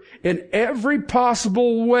her in every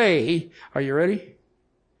possible way. Are you ready?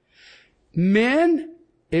 Men,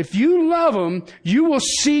 if you love them, you will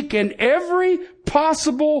seek in every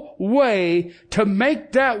possible way to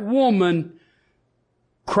make that woman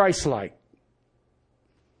Christ-like.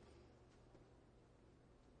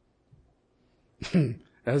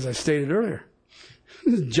 As I stated earlier,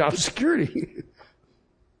 job security.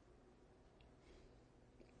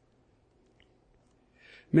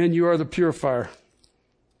 Men, you are the purifier.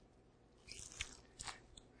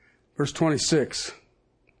 Verse 26.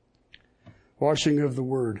 Washing of the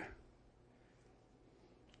word.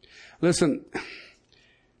 Listen,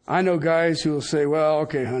 I know guys who will say, well,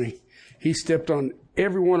 okay, honey, he stepped on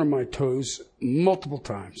every one of my toes multiple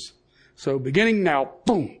times. So beginning now,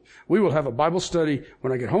 boom, we will have a Bible study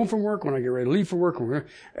when I get home from work, when I get ready to leave for work.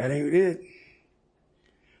 That ain't it.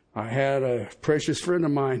 I had a precious friend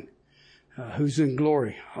of mine who's in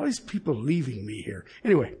glory. All these people leaving me here.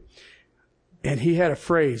 Anyway, and he had a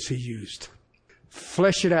phrase he used.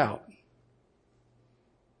 Flesh it out.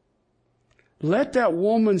 Let that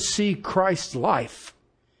woman see Christ's life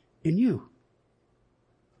in you.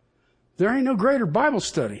 There ain't no greater Bible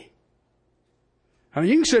study. I mean,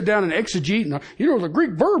 you can sit down and exegete, and, the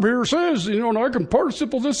Greek verb here says, and I can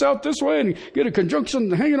participle this out this way and get a conjunction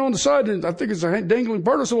hanging on the side, and I think it's a dangling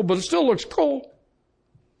participle, but it still looks cool.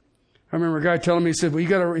 I remember a guy telling me, he said, well, if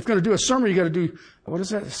you're going to do a sermon, you got to do, what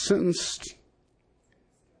is that sentence?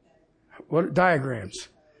 What? Diagrams.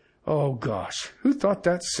 Oh, gosh. Who thought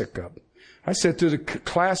that sick up? I sat through the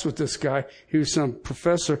class with this guy. He was some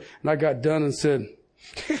professor, and I got done and said,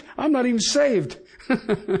 I'm not even saved.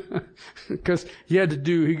 Because he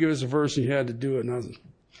gave us a verse and he had to do it. And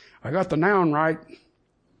I got the noun right.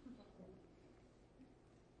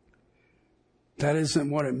 That isn't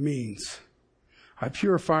what it means. I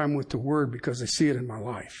purify them with the Word because I see it in my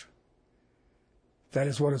life. That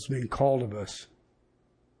is what is being called of us.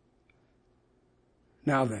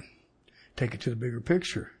 Now then, take it to the bigger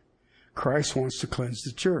picture. Christ wants to cleanse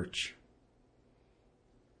the church.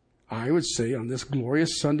 I would say on this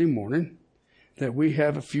glorious Sunday morning that we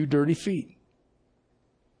have a few dirty feet.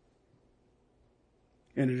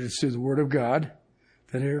 And it is through the Word of God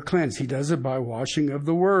that they are cleansed. He does it by washing of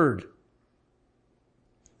the Word.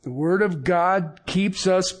 The Word of God keeps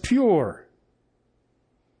us pure.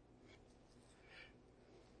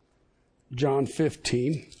 John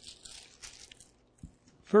 15,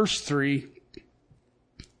 verse 3.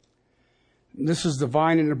 This is the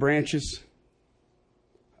vine and the branches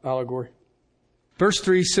allegory. Verse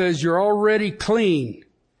 3 says, you're already clean.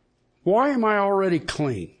 Why am I already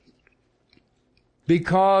clean?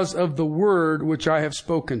 Because of the word which I have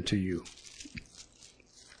spoken to you.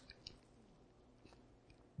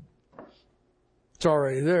 It's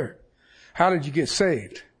already there. How did you get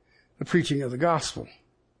saved? The preaching of the gospel.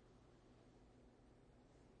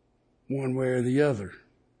 One way or the other.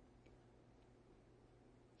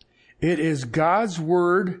 It is God's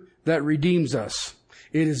word that redeems us.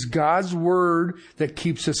 It is God's word that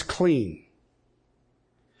keeps us clean.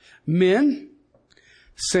 Men,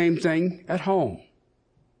 same thing at home.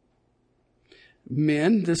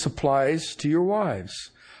 Men, this applies to your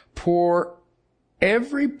wives. Pour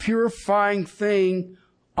every purifying thing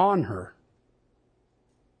on her.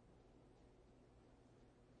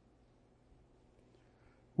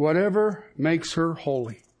 Whatever makes her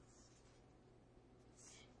holy.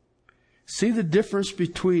 See the difference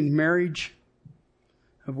between marriage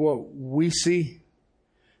of what we see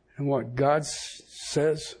and what God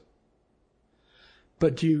says?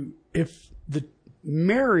 But if the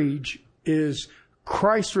marriage is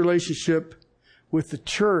Christ's relationship with the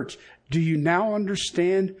church, do you now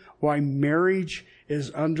understand why marriage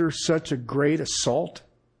is under such a great assault?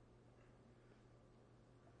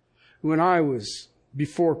 When I was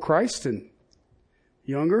before Christ and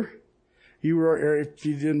younger, if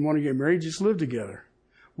you didn't want to get married, just live together.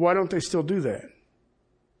 Why don't they still do that?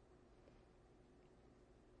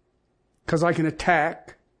 Because I can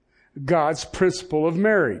attack God's principle of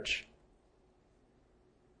marriage.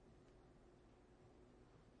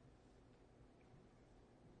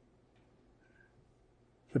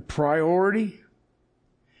 The priority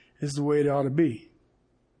is the way it ought to be.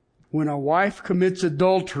 When a wife commits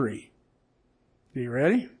adultery, are you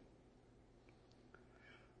ready?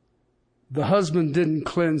 The husband didn't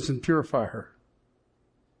cleanse and purify her.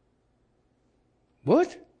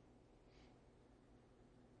 What?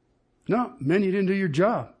 No, men, you didn't do your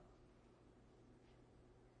job.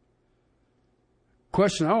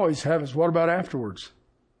 Question I always have is, what about afterwards?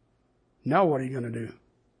 Now what are you going to do?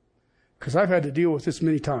 Because I've had to deal with this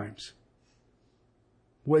many times.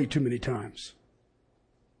 Way too many times.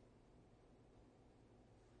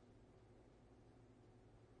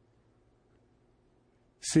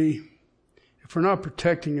 See, if we're not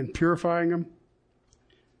protecting and purifying them,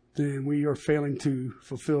 then we are failing to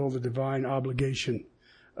fulfill the divine obligation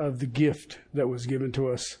of the gift that was given to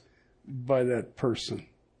us by that person.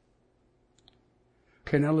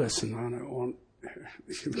 Okay, now listen.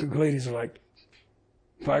 The ladies are like,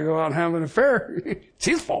 if I go out and have an affair, it's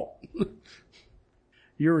his fault.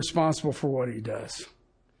 You're responsible for what he does.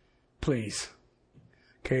 Please.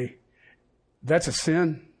 Okay? That's a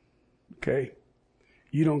sin. Okay?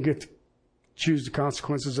 You don't get to choose the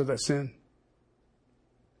consequences of that sin.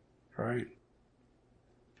 All right?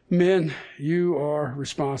 Men, you are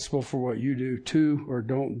responsible for what you do to or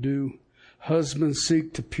don't do. Husbands,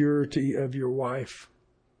 seek the purity of your wife,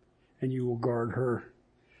 and you will guard her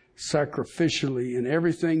sacrificially in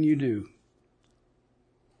everything you do.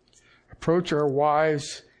 Approach our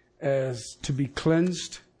wives as to be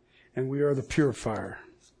cleansed, and we are the purifier.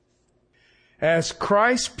 As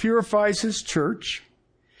Christ purifies his church,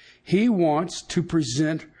 he wants to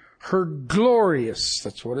present her glorious.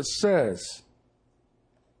 That's what it says.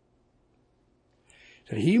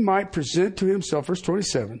 That he might present to himself, verse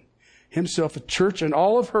 27, himself a church and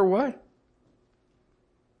all of her what?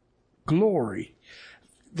 Glory.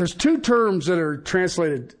 There's two terms that are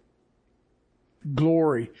translated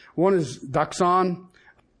glory. One is doxon,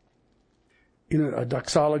 a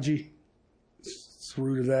doxology. It's the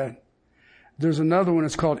root of that. There's another one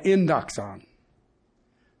that's called endoxon.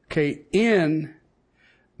 Okay, en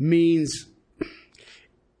means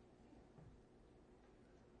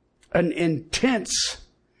an intense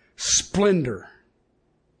splendor.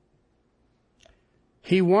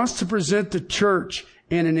 He wants to present the church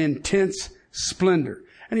in an intense splendor.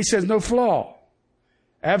 And he says no flaw.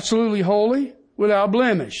 Absolutely holy, without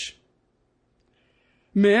blemish.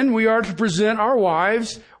 Men, we are to present our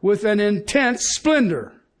wives with an intense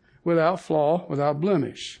splendor, without flaw, without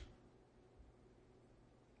blemish.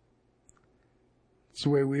 It's the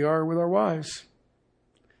way we are with our wives,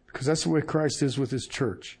 because that's the way Christ is with His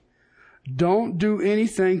church. Don't do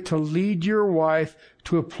anything to lead your wife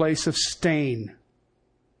to a place of stain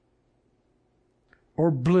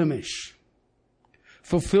or blemish.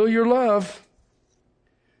 Fulfill your love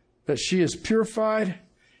that she is purified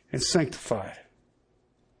and sanctified.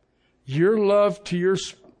 Your love to your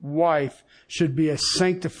wife should be a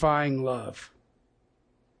sanctifying love.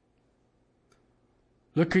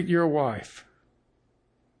 Look at your wife.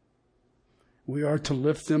 We are to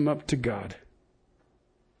lift them up to God.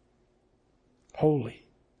 Holy,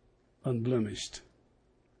 unblemished.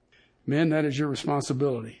 Men, that is your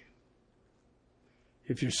responsibility.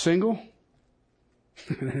 If you're single,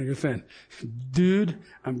 you're saying, dude,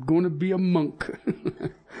 I'm going to be a monk.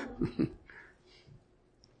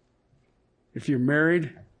 If you're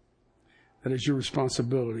married, that is your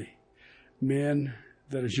responsibility. Men,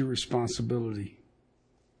 that is your responsibility.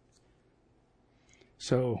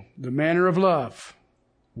 So, the manner of love.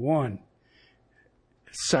 1,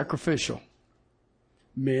 sacrificial.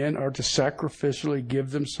 Men are to sacrificially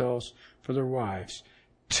give themselves for their wives.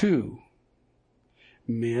 2,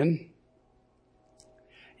 men,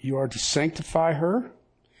 you are to sanctify her,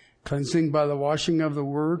 cleansing by the washing of the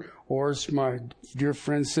word, or as my dear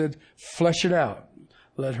friend said, flesh it out.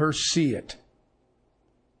 Let her see it.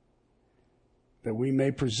 That we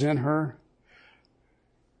may present her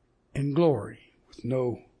in glory, with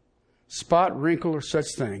no spot, wrinkle, or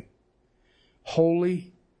such thing.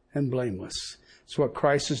 Holy and blameless. It's what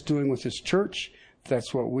Christ is doing with His church.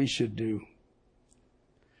 That's what we should do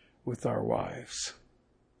with our wives.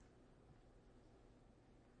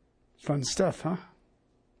 Fun stuff, huh?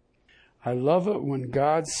 I love it when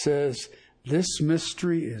God says, this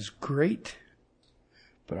mystery is great,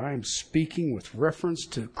 but I am speaking with reference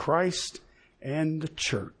to Christ and the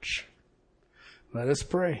church. Let us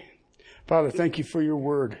pray. Father, thank you for your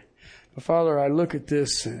word. But Father, I look at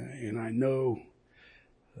this and I know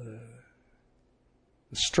the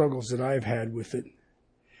struggles that I've had with it.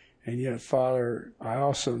 And yet, Father, I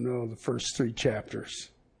also know the first 3 chapters.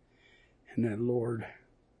 And that, Lord,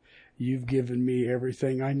 you've given me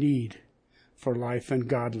everything I need for life and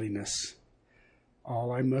godliness.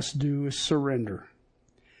 All I must do is surrender.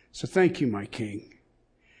 So thank you, my King.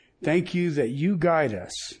 Thank you that you guide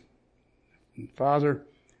us. And Father,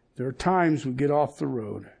 there are times we get off the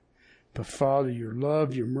road. But Father, your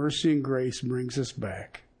love, your mercy, and grace brings us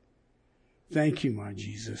back. Thank you, my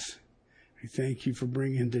Jesus. I thank you for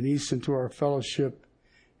bringing Denise into our fellowship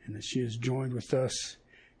and that she has joined with us.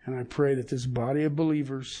 And I pray that this body of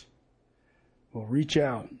believers will reach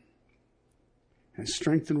out and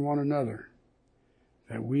strengthen one another,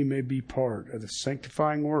 that we may be part of the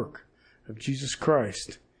sanctifying work of Jesus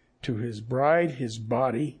Christ to His bride, His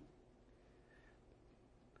body,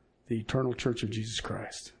 the eternal church of Jesus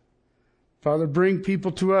Christ. Father, bring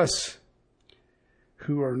people to us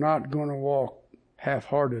who are not going to walk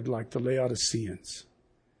half-hearted like the Laodiceans.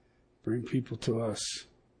 Bring people to us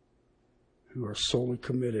who are solely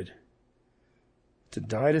committed to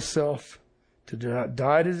die to self, to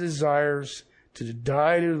die to desires, to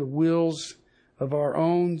die to the wills of our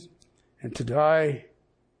own, and to die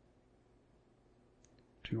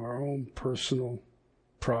to our own personal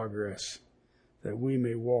progress, that we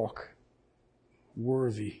may walk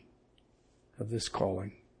worthy of this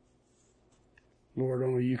calling. Lord,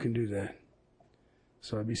 only you can do that.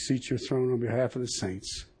 So I beseech your throne on behalf of the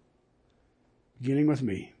saints, beginning with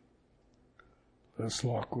me. Let us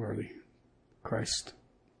walk worthy. Christ,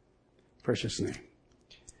 precious name.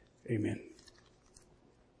 Amen.